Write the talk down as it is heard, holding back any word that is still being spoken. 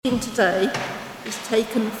Today is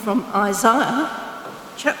taken from Isaiah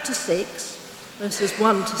chapter 6, verses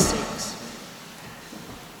 1 to 6.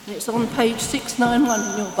 And it's on page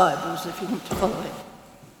 691 in your Bibles if you want to follow it.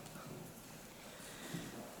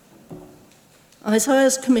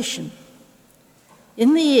 Isaiah's commission.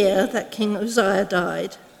 In the year that King Uzziah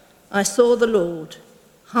died, I saw the Lord,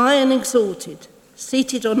 high and exalted,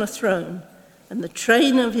 seated on a throne, and the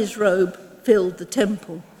train of his robe filled the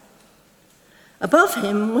temple. Above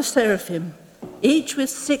him were seraphim, each with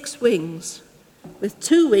 6 wings. With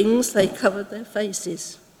 2 wings they covered their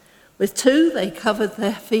faces. With 2 they covered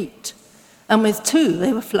their feet. And with 2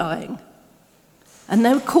 they were flying. And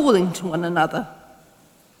they were calling to one another,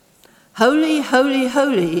 Holy, holy,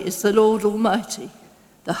 holy is the Lord Almighty.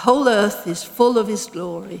 The whole earth is full of his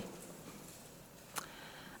glory.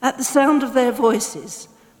 At the sound of their voices,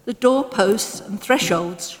 the doorposts and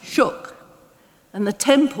thresholds shook, and the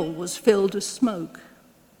temple was filled with smoke.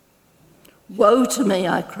 Woe to me,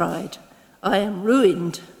 I cried. I am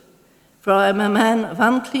ruined, for I am a man of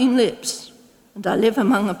unclean lips, and I live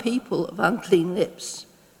among a people of unclean lips,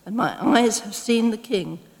 and my eyes have seen the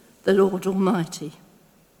King, the Lord Almighty.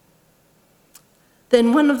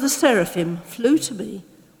 Then one of the seraphim flew to me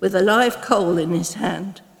with a live coal in his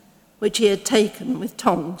hand, which he had taken with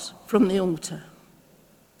tongs from the altar.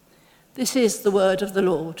 This is the word of the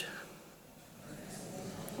Lord.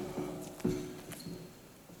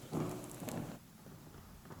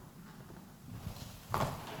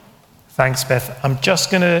 Thanks, Beth. I'm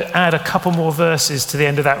just going to add a couple more verses to the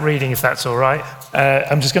end of that reading, if that's all right.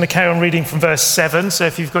 I'm just going to carry on reading from verse 7, so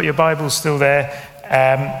if you've got your Bibles still there.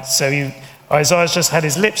 Isaiah's just had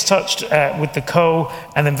his lips touched with the coal,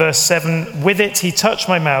 and then verse 7, with it he touched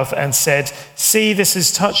my mouth and said, See, this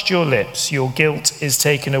has touched your lips, your guilt is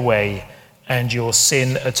taken away, and your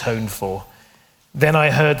sin atoned for. Then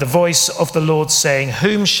I heard the voice of the Lord saying,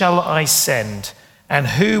 Whom shall I send, and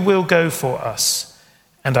who will go for us?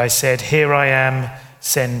 And I said, Here I am,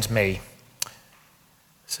 send me.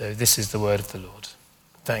 So this is the word of the Lord.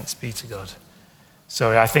 Thanks be to God.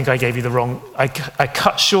 Sorry, I think I gave you the wrong... I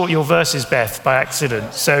cut short your verses, Beth, by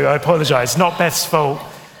accident. So I apologize. Not Beth's fault.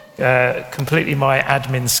 Completely my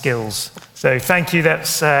admin skills. So thank you.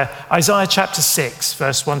 That's Isaiah chapter 6,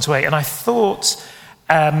 verse 1 to 8. And I thought...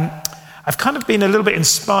 I've kind of been a little bit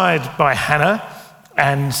inspired by Hannah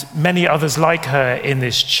and many others like her in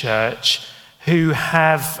this church who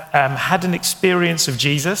have had an experience of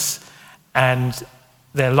Jesus and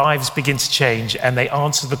their lives begin to change and they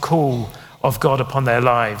answer the call of God upon their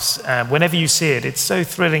lives. Whenever you see it, it's so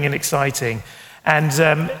thrilling and exciting.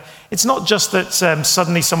 And it's not just that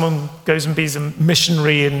suddenly someone goes and be a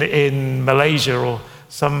missionary in Malaysia or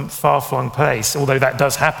some far-flung place, although that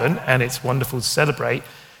does happen and it's wonderful to celebrate.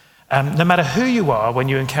 No matter who you are, when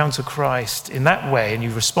you encounter Christ in that way and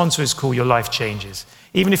you respond to his call, your life changes.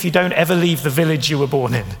 Even if you don't ever leave the village you were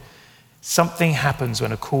born in, something happens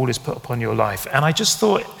when a call is put upon your life. And I just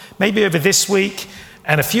thought maybe over this week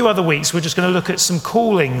and a few other weeks, we're just going to look at some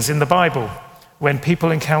callings in the Bible when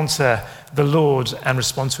people encounter the Lord and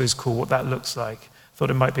respond to his call, what that looks like.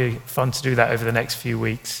 Thought it might be fun to do that over the next few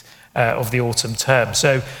weeks of the autumn term.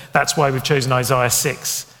 So that's why we've chosen Isaiah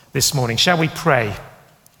 6 this morning. Shall we pray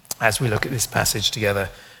as we look at this passage together?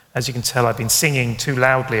 As you can tell, I've been singing too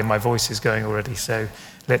loudly and my voice is going already, so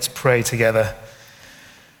let's pray together.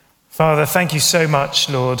 Father, thank you so much,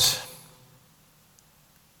 Lord,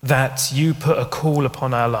 that you put a call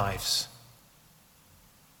upon our lives.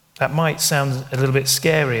 That might sound a little bit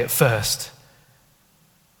scary at first,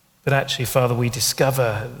 but actually, Father, we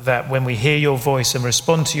discover that when we hear your voice and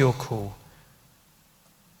respond to your call,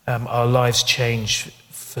 our lives change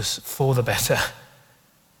for the better,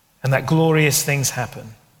 and that glorious things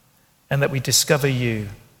happen. And that we discover you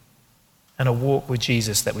and a walk with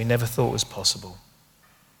Jesus that we never thought was possible.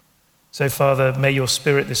 So, Father, may your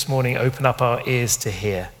Spirit this morning open up our ears to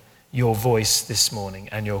hear your voice this morning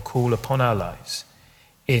and your call upon our lives.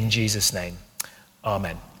 In Jesus' name,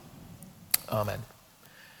 amen. Amen.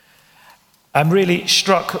 I'm really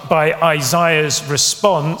struck by Isaiah's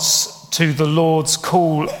response to the Lord's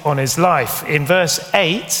call on his life. In verse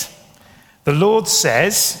 8, the Lord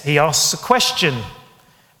says, he asks a question.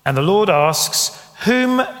 And the Lord asks,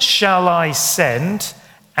 Whom shall I send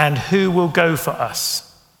and who will go for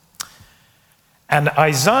us? And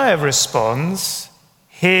Isaiah responds,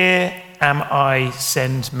 Here am I,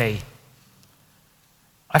 send me.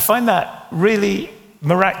 I find that really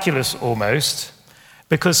miraculous almost,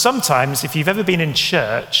 because sometimes if you've ever been in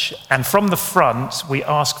church and from the front we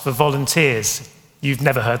ask for volunteers, you've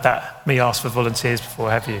never heard me ask for volunteers before,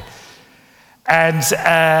 have you? And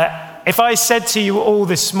if I said to you all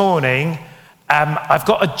this morning, I've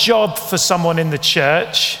got a job for someone in the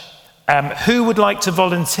church. Who would like to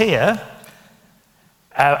volunteer?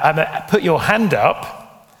 Put your hand up.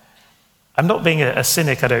 I'm not being a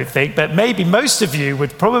cynic, I don't think, but maybe most of you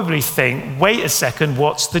would probably think, wait a second,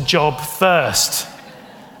 what's the job first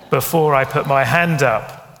before I put my hand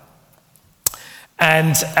up?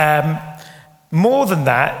 And more than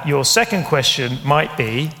that, your second question might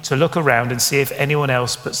be to look around and see if anyone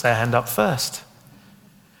else puts their hand up first.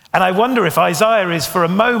 And I wonder if Isaiah is for a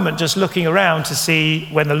moment just looking around to see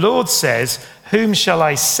when the Lord says, whom shall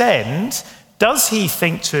I send? Does he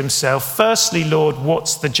think to himself, firstly, Lord,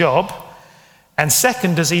 what's the job? And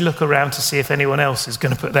second, does he look around to see if anyone else is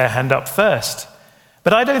going to put their hand up first?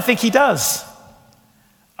 But I don't think he does.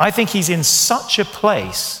 I think he's in such a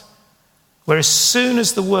place where as soon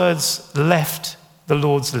as the words left the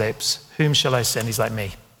Lord's lips, whom shall I send? He's like,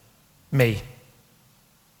 me.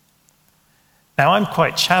 Now, I'm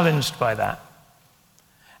quite challenged by that.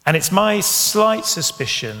 And it's my slight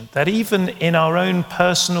suspicion that even in our own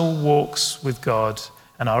personal walks with God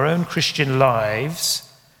and our own Christian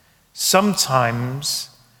lives, sometimes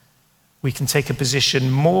we can take a position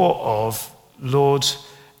more of, Lord,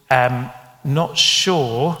 not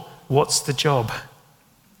sure what's the job.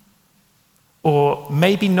 Or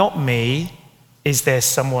maybe not me, is there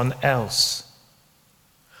someone else?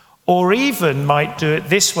 Or even might do it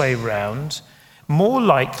this way round. More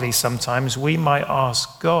likely, sometimes we might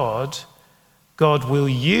ask God, will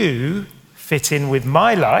you fit in with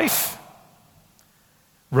my life?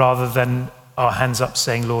 Rather than our hands up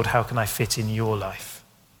saying, Lord, how can I fit in your life?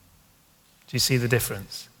 Do you see the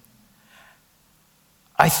difference?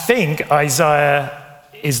 I think Isaiah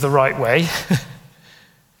is the right way.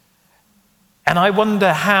 And I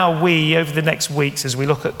wonder how we, over the next weeks, as we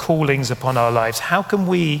look at callings upon our lives, how can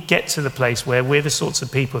we get to the place where we're the sorts of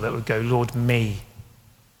people that would go, Lord, me.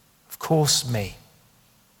 Of course, me.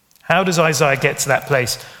 How does Isaiah get to that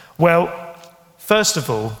place? Well, first of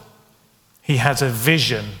all, he has a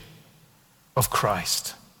vision of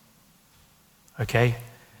Christ. Okay?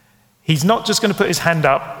 He's not just going to put his hand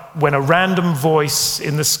up when a random voice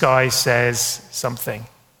in the sky says something.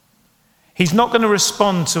 He's not going to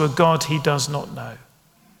respond to a God he does not know.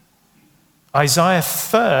 Isaiah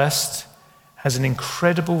first has an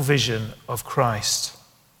incredible vision of Christ.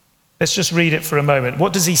 Let's just read it for a moment.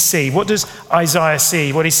 What does he see? What does Isaiah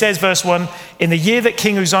see? Well, he says, verse 1, in the year that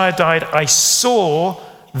King Uzziah died, I saw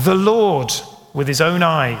the Lord with his own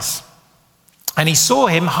eyes. And he saw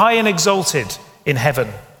him high and exalted in heaven,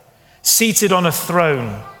 seated on a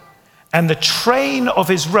throne. And the train of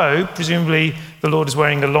his robe, presumably the Lord is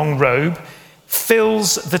wearing a long robe,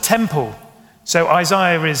 fills the temple. So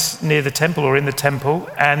Isaiah is near the temple or in the temple.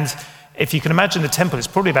 And if you can imagine the temple, it's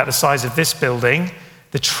probably about the size of this building.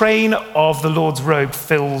 The train of the Lord's robe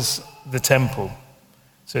fills the temple.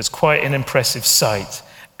 So it's quite an impressive sight.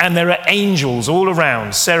 And there are angels all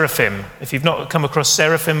around, seraphim. If you've not come across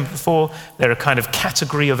seraphim before, they're a kind of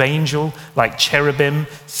category of angel, like cherubim,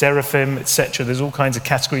 seraphim, etc. There's all kinds of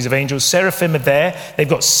categories of angels. Seraphim are there. They've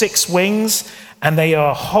got 6 wings, and they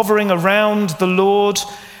are hovering around the Lord,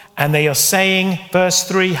 and they are saying, verse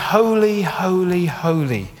 3, holy, holy,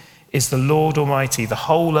 holy is the Lord Almighty. The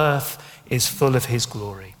whole earth is full of his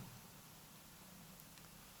glory.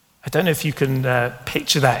 I don't know if you can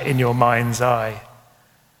picture that in your mind's eye.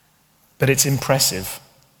 But it's impressive.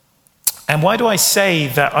 And why do I say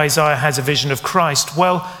that Isaiah has a vision of Christ?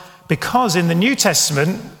 Well, because in the New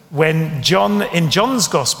Testament, when in John's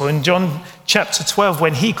Gospel, in John chapter 12,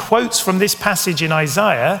 when he quotes from this passage in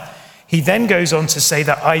Isaiah, he then goes on to say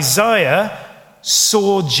that Isaiah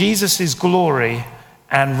saw Jesus' glory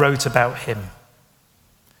and wrote about him.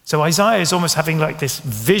 So Isaiah is almost having like this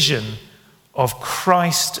vision of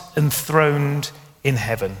Christ enthroned in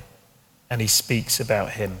heaven, and he speaks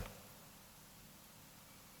about him.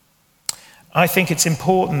 I think it's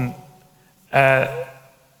important that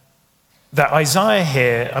Isaiah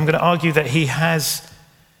here, I'm going to argue that he has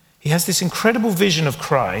this incredible vision of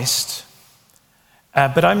Christ,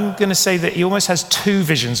 but I'm going to say that he almost has 2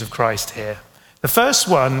 visions of Christ here. The first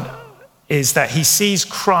one is that he sees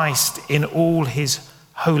Christ in all his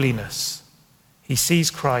holiness. He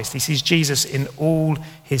sees Christ, he sees Jesus in all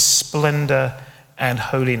his splendor and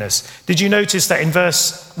holiness. Did you notice that in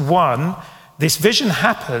verse 1, this vision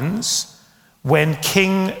happens when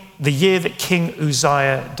the year that King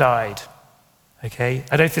Uzziah died? Okay,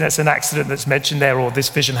 I don't think that's an accident that's mentioned there, or this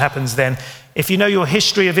vision happens then. If you know your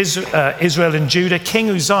history of Israel and Judah,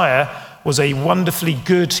 King Uzziah was a wonderfully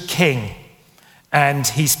good king. And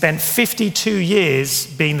he spent 52 years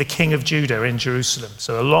being the king of Judah in Jerusalem.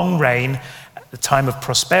 So a long reign, a time of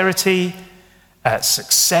prosperity,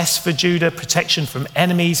 success for Judah, protection from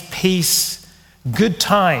enemies, peace, good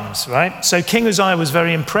times, right? So King Uzziah was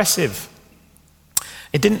very impressive.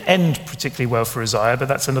 It didn't end particularly well for Uzziah, but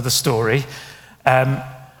that's another story.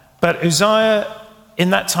 But Uzziah, in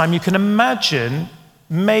that time, you can imagine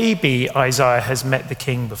maybe Isaiah has met the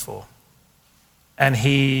king before. And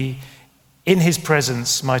he, in his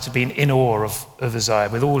presence, might have been in awe of Uzziah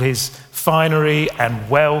with all his finery and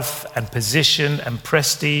wealth and position and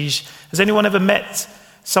prestige. Has anyone ever met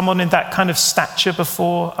someone in that kind of stature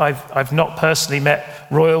before? I've not personally met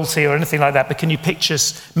royalty or anything like that, but can you picture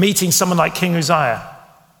meeting someone like King Uzziah?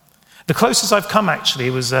 The closest I've come actually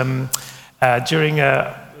was during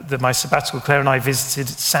my sabbatical. Claire and I visited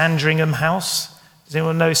Sandringham House. Does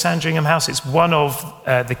anyone know Sandringham House? It's one of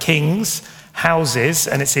the king's houses,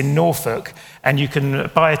 and it's in Norfolk, and you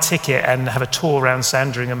can buy a ticket and have a tour around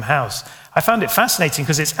Sandringham House. I found it fascinating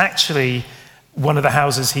because it's actually one of the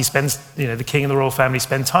houses he spends, the king and the royal family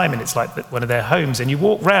spend time in. It's like one of their homes, and you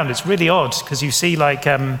walk around. It's really odd because you see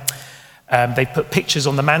they put pictures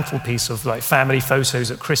on the mantelpiece of like family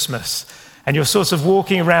photos at Christmas, and you're sort of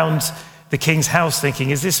walking around the king's house thinking,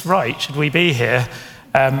 is this right? Should we be here?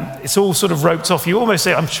 It's all sort of roped off. You almost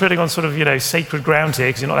say, I'm treading on sort of, sacred ground here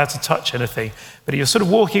because you're not allowed to touch anything. But you're sort of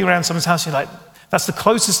walking around someone's house, you're like, that's the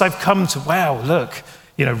closest I've come to, wow, look,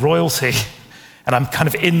 royalty. And I'm kind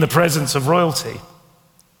of in the presence of royalty.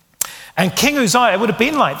 And King Uzziah would have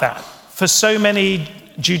been like that for so many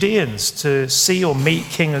Judeans to see or meet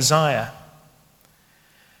King Uzziah.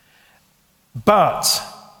 But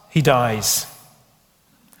he dies.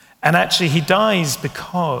 And actually he dies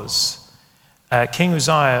because King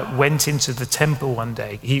Uzziah went into the temple one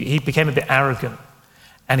day. He became a bit arrogant,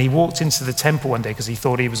 and he walked into the temple one day because he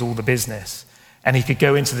thought he was all the business, and he could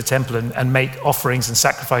go into the temple and make offerings and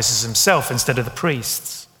sacrifices himself instead of the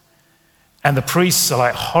priests. And the priests are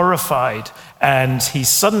like horrified, and he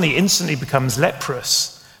instantly becomes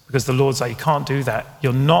leprous because the Lord's like, you can't do that.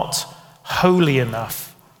 You're not holy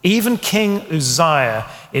enough. Even King Uzziah,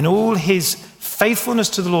 in all his faithfulness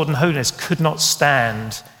to the Lord and holiness, could not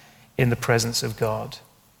stand in the presence of God.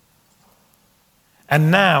 And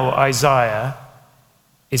now Isaiah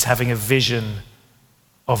is having a vision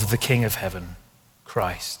of the King of Heaven,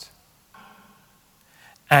 Christ.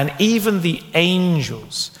 And even the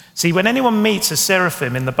angels, see, when anyone meets a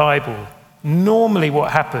seraphim in the Bible, normally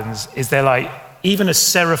what happens is they're like, even a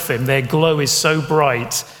seraphim, their glow is so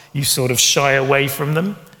bright, you sort of shy away from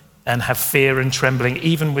them and have fear and trembling,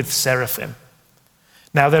 even with seraphim.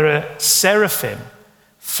 Now there are seraphim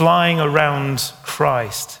flying around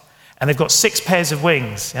Christ, and they've got 6 pairs of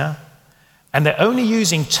wings, yeah? And they're only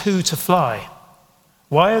using 2 to fly.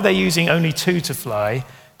 Why are they using only 2 to fly?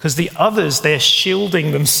 Because the others, they're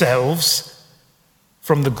shielding themselves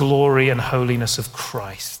from the glory and holiness of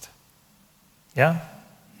Christ. Yeah?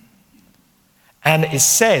 And it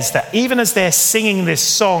says that even as they're singing this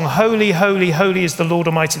song, holy, holy, holy is the Lord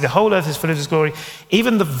Almighty, the whole earth is full of his glory,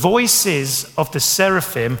 even the voices of the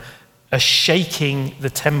seraphim are shaking the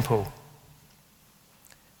temple.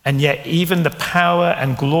 And yet even the power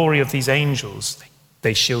and glory of these angels,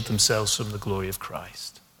 they shield themselves from the glory of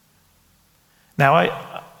Christ.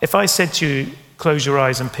 Now, if I said to you, close your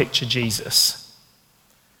eyes and picture Jesus,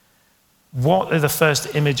 what are the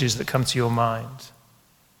first images that come to your mind?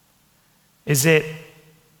 Is it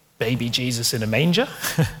baby Jesus in a manger?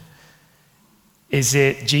 Is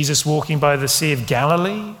it Jesus walking by the Sea of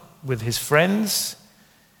Galilee with his friends?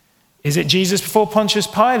 Is it Jesus before Pontius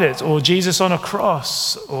Pilate, or Jesus on a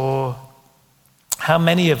cross? Or how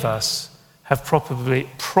many of us have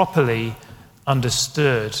properly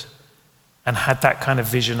understood and had that kind of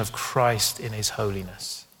vision of Christ in his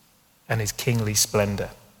holiness and his kingly splendor?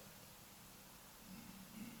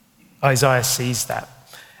 Isaiah sees that,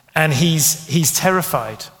 and he's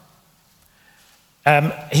terrified.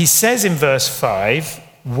 He says in verse 5,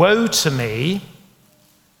 "Woe to me,"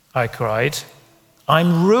 I cried,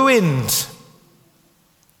 "I'm ruined,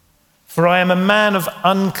 for I am a man of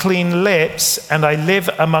unclean lips, and I live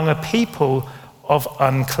among a people of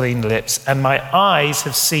unclean lips, and my eyes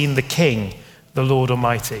have seen the King, the Lord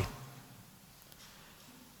Almighty."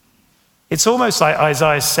 It's almost like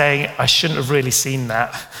Isaiah saying, I shouldn't have really seen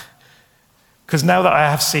that, because now that I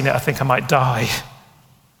have seen it, I think I might die.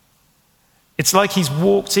 It's like he's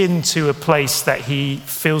walked into a place that he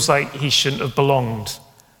feels like he shouldn't have belonged.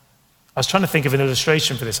 I was trying to think of an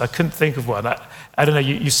illustration for this. I couldn't think of one. I don't know,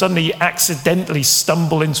 you suddenly accidentally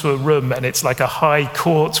stumble into a room and it's like a high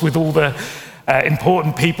court with all the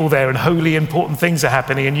important people there and holy important things are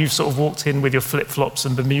happening, and you've sort of walked in with your flip-flops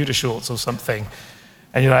and Bermuda shorts or something.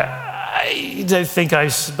 And you're like, I don't think I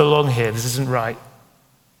belong here. This isn't right.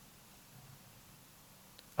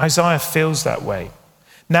 Isaiah feels that way.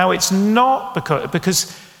 Now, it's not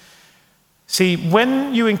because see,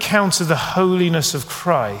 when you encounter the holiness of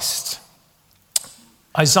Christ,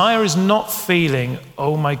 Isaiah is not feeling,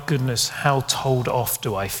 oh my goodness, how told off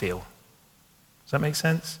do I feel? Does that make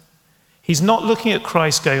sense? He's not looking at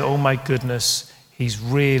Christ going, oh my goodness, he's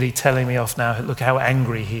really telling me off now. Look how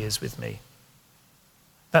angry he is with me.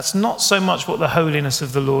 That's not so much what the holiness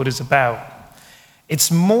of the Lord is about.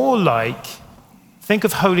 It's more like, think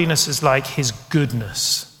of holiness as like his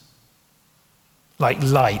goodness, like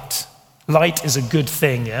light. Light is a good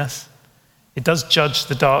thing, yes? It does judge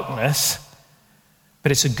the darkness,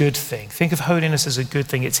 but it's a good thing. Think of holiness as a good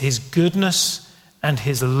thing. It's his goodness and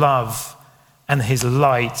his love and his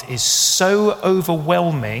light is so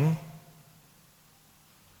overwhelming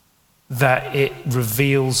that it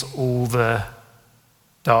reveals all the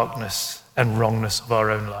darkness and wrongness of our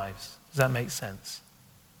own lives. Does that make sense?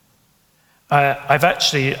 I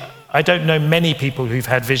don't know many people who've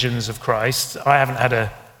had visions of Christ. I haven't had an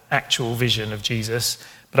actual vision of Jesus,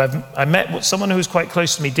 but I met someone who was quite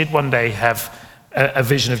close to me, did one day have a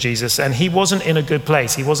vision of Jesus, and he wasn't in a good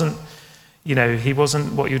place. He wasn't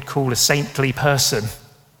what you'd call a saintly person.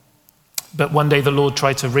 But one day the Lord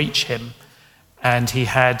tried to reach him, and he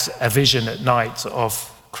had a vision at night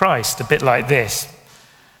of Christ, a bit like this.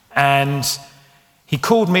 And he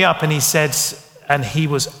called me up and he said, and he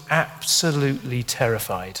was absolutely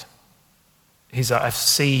terrified. He's like, I've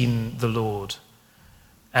seen the Lord.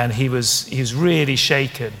 And he was really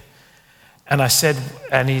shaken. And I said,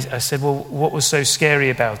 well, what was so scary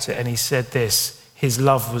about it? And he said this, his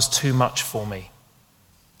love was too much for me.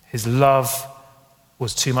 His love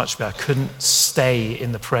was too much for me. I couldn't stay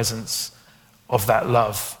in the presence of that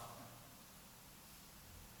love.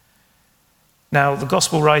 Now, the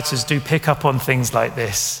gospel writers do pick up on things like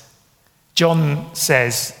this. John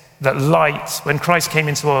says that light, when Christ came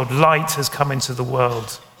into the world, light has come into the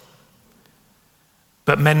world.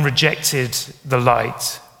 But men rejected the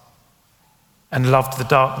light and loved the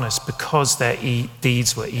darkness because their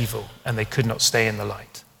deeds were evil and they could not stay in the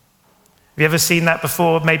light. Have you ever seen that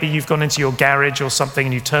before? Maybe you've gone into your garage or something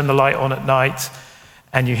and you turn the light on at night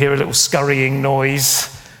and you hear a little scurrying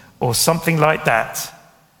noise or something like that.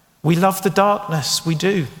 We love the darkness, we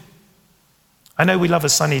do. I know we love a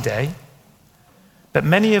sunny day, but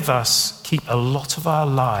many of us keep a lot of our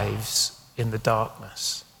lives in the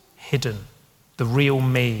darkness, hidden, the real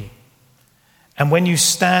me. And when you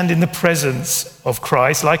stand in the presence of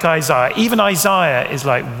Christ, like Isaiah, even Isaiah is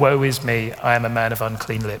like, woe is me, I am a man of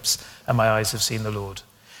unclean lips, and my eyes have seen the Lord.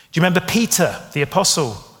 Do you remember Peter, the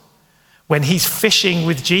apostle, when he's fishing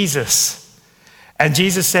with Jesus? And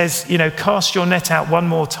Jesus says, cast your net out one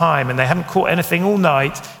more time, and they haven't caught anything all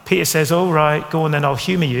night. Peter says, all right, go on then, I'll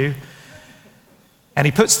humor you. And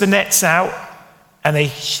he puts the nets out, and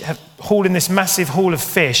they haul in this massive haul of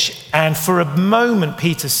fish. And for a moment,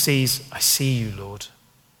 Peter sees, I see you, Lord.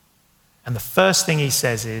 And the first thing he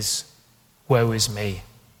says is, woe is me,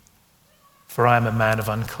 for I am a man of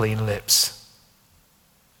unclean lips.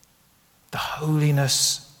 The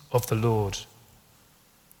holiness of the Lord.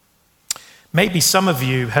 Maybe some of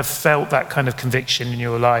you have felt that kind of conviction in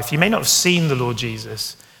your life. You may not have seen the Lord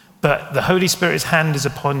Jesus, but the Holy Spirit's hand is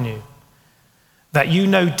upon you. That you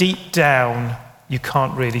know deep down you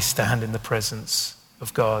can't really stand in the presence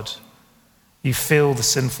of God. You feel the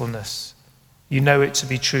sinfulness. You know it to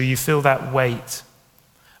be true. You feel that weight.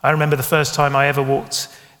 I remember the first time I ever walked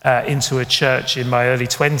into a church in my early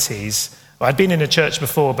 20s. Well, I'd been in a church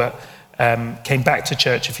before, but came back to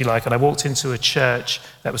church, if you like, and I walked into a church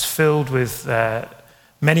that was filled with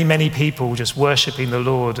many, many people just worshipping the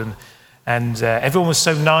Lord, and everyone was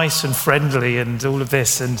so nice and friendly and all of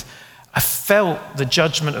this, and I felt the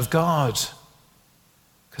judgment of God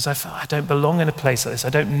because I felt I don't belong in a place like this. I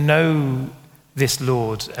don't know this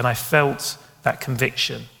Lord, and I felt that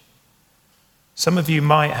conviction. Some of you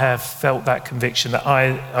might have felt that conviction that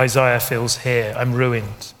Isaiah feels here. I'm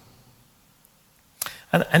ruined.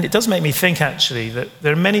 And it does make me think, actually, that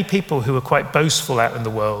there are many people who are quite boastful out in the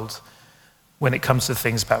world when it comes to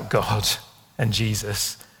things about God and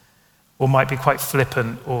Jesus, or might be quite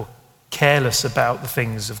flippant or careless about the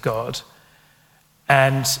things of God.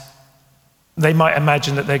 And they might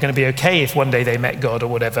imagine that they're going to be okay if one day they met God or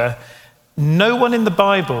whatever. No one in the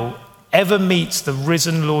Bible ever meets the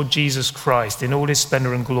risen Lord Jesus Christ in all his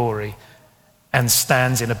splendor and glory and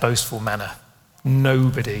stands in a boastful manner.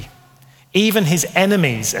 Nobody. Even his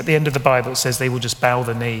enemies, at the end of the Bible, it says they will just bow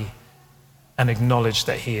the knee and acknowledge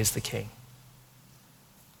that he is the king.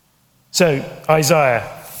 So Isaiah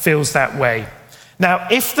feels that way. Now,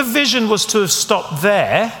 if the vision was to have stopped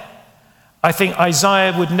there, I think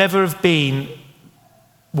Isaiah would never have been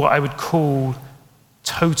what I would call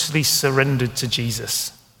totally surrendered to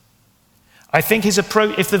Jesus. I think his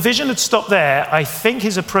approach, if the vision had stopped there, I think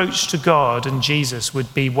his approach to God and Jesus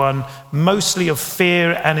would be one mostly of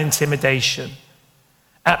fear and intimidation.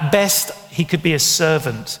 At best, he could be a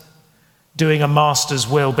servant doing a master's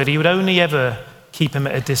will, but he would only ever keep him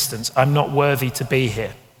at a distance. I'm not worthy to be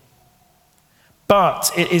here.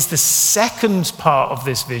 But it is the second part of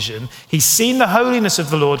this vision. He's seen the holiness of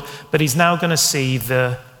the Lord, but he's now going to see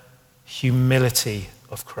the humility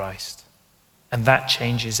of Christ. And that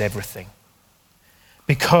changes everything.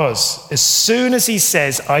 Because as soon as he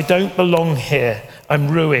says, I don't belong here, I'm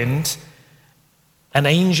ruined, an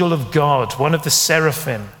angel of God, one of the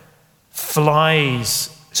seraphim,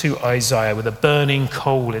 flies to Isaiah with a burning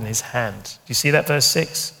coal in his hand. Do you see that, verse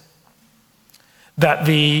 6? That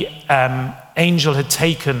the angel had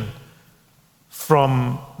taken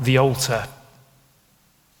from the altar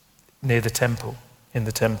near the temple, in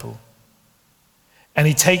the temple. And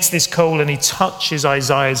he takes this coal and he touches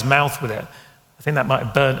Isaiah's mouth with it. I think that might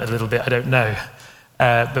have burnt a little bit, I don't know.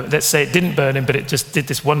 But let's say it didn't burn him, but it just did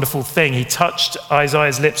this wonderful thing. He touched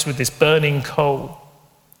Isaiah's lips with this burning coal.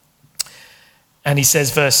 And he says,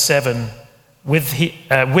 verse 7, with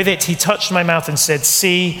it he touched my mouth and said,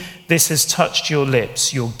 see, this has touched your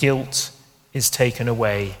lips. Your guilt is taken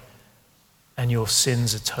away and your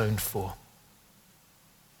sins atoned for.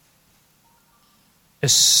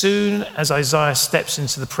 As soon as Isaiah steps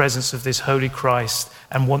into the presence of this holy Christ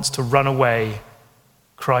and wants to run away,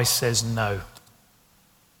 Christ says, no,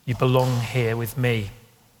 you belong here with me.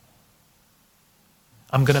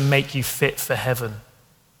 I'm going to make you fit for heaven.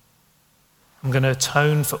 I'm going to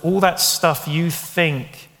atone for all that stuff you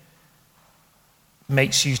think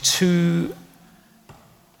makes you too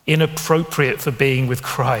inappropriate for being with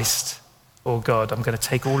Christ or God. I'm going to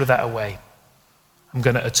take all of that away. I'm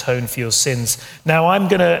going to atone for your sins. Now, I'm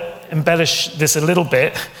going to embellish this a little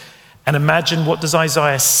bit and imagine, what does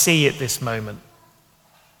Isaiah see at this moment?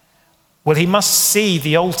 Well, he must see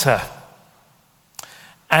the altar.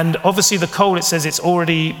 And obviously the coal, it says it's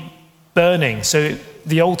already burning. So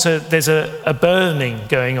the altar, there's a burning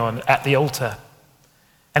going on at the altar.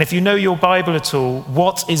 And if you know your Bible at all,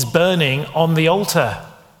 what is burning on the altar?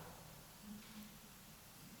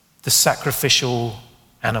 The sacrificial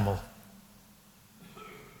animal.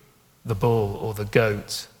 The bull or the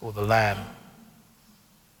goat or the lamb.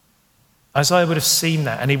 Isaiah would have seen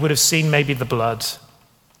that, and he would have seen maybe the blood.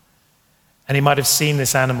 And he might have seen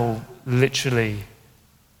this animal literally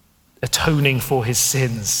atoning for his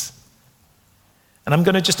sins. And I'm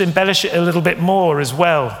going to just embellish it a little bit more as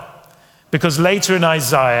well, because later in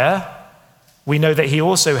Isaiah, we know that he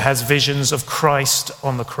also has visions of Christ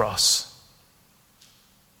on the cross,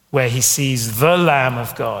 where he sees the Lamb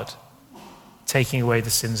of God taking away the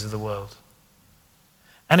sins of the world.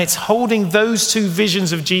 And it's holding those two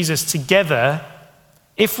visions of Jesus together.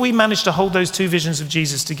 If we manage to hold those two visions of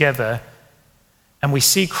Jesus together and we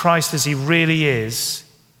see Christ as he really is,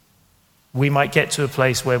 we might get to a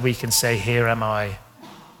place where we can say, here am I.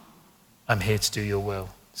 I'm here to do your will.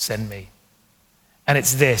 Send me. And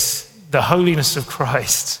it's this, the holiness of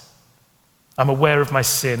Christ. I'm aware of my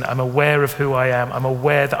sin. I'm aware of who I am. I'm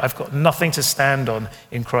aware that I've got nothing to stand on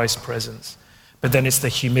in Christ's presence. But then it's the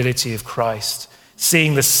humility of Christ.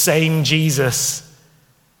 Seeing the same Jesus,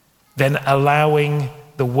 then allowing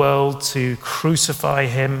the world to crucify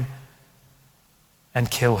him and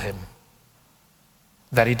kill him.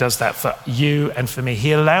 That he does that for you and for me.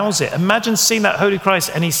 He allows it. Imagine seeing that holy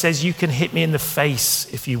Christ and he says, you can hit me in the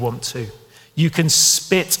face if you want to. You can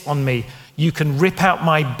spit on me. You can rip out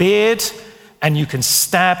my beard and you can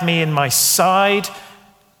stab me in my side.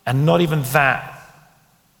 And not even that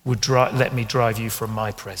would let me drive you from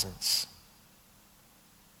my presence.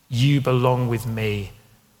 You belong with me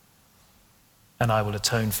and I will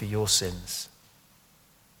atone for your sins.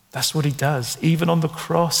 That's what he does. Even on the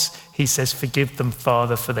cross, he says, forgive them,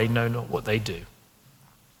 Father, for they know not what they do.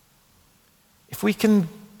 If we can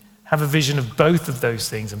have a vision of both of those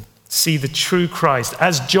things and see the true Christ,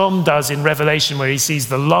 as John does in Revelation, where he sees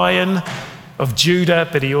the Lion of Judah,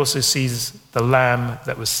 but he also sees the Lamb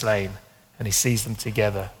that was slain, and he sees them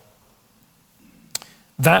together.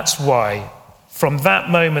 That's why, from that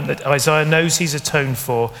moment that Isaiah knows he's atoned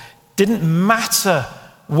for, didn't matter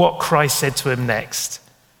what Christ said to him next.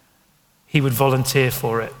 He would volunteer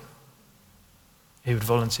for it. He would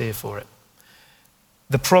volunteer for it.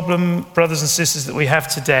 The problem, brothers and sisters, that we have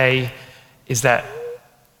today is that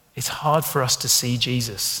it's hard for us to see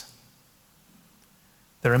Jesus.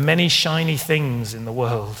 There are many shiny things in the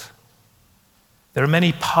world. There are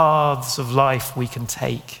many paths of life we can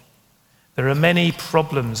take. There There are many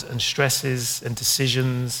problems and stresses and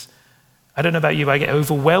decisions. I don't know about you, but I get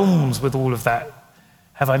overwhelmed with all of that.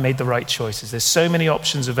 Have I made the right choices? There's so many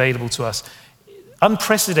options available to us.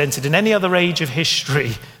 Unprecedented in any other age of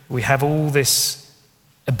history, we have all this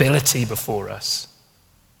ability before us.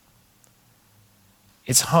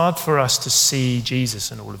 It's hard for us to see Jesus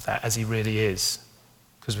and all of that as he really is,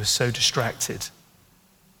 because we're so distracted.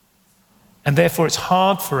 And therefore it's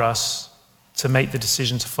hard for us to make the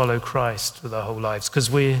decision to follow Christ with our whole lives,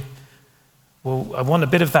 because I want a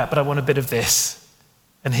bit of that, but I want a bit of this.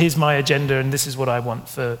 And here's my agenda, and this is what I want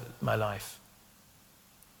for my life.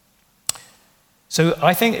 So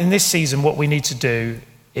I think in this season, what we need to do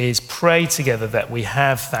is pray together that we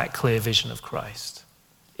have that clear vision of Christ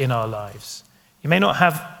in our lives. You may not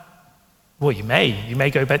have, well, you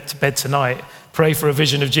may go to bed tonight, pray for a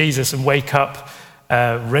vision of Jesus and wake up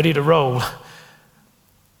ready to roll.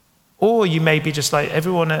 Or you may be just like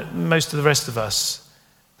everyone, most of the rest of us.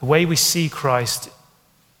 The way we see Christ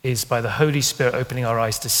is by the Holy Spirit opening our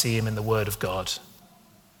eyes to see him in the Word of God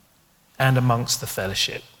and amongst the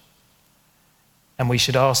fellowship. And we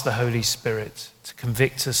should ask the Holy Spirit to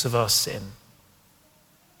convict us of our sin,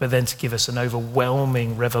 but then to give us an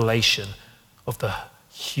overwhelming revelation of the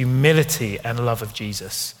humility and love of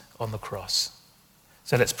Jesus on the cross.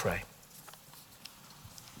 So let's pray.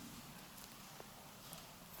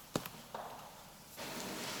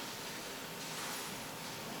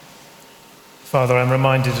 Father, I'm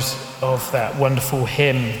reminded of that wonderful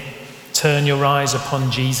hymn, "Turn your eyes upon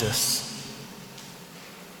Jesus.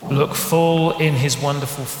 Look full in his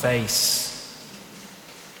wonderful face,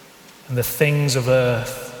 and the things of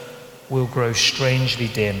earth will grow strangely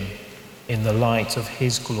dim in the light of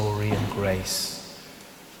his glory and grace."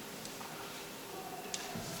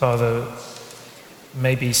 Father,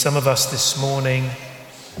 maybe some of us this morning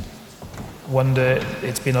wonder,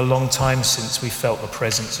 it's been a long time since we felt the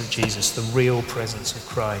presence of Jesus, the real presence of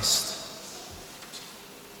Christ.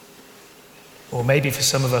 Or maybe for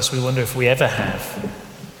some of us, we wonder if we ever have,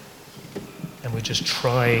 and we're just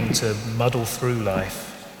trying to muddle through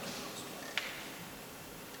life.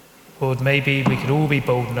 Lord, maybe we could all be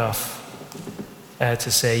bold enough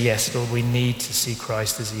to say, yes, Lord, we need to see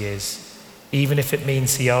Christ as he is, even if it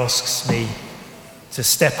means he asks me to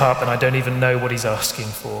step up and I don't even know what he's asking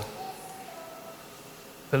for.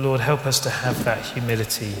 But Lord, help us to have that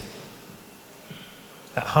humility,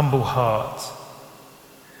 that humble heart,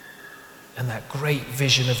 and that great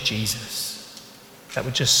vision of Jesus that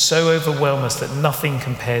would just so overwhelm us that nothing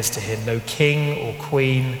compares to him. No king or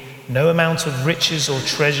queen, no amount of riches or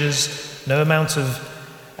treasures, no amount of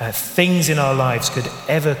things in our lives could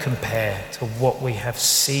ever compare to what we have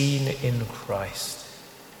seen in Christ.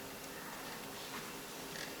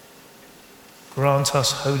 Grant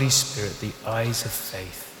us, Holy Spirit, the eyes of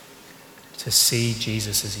faith to see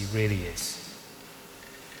Jesus as he really is.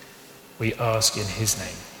 We ask in his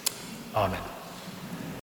name. Amen.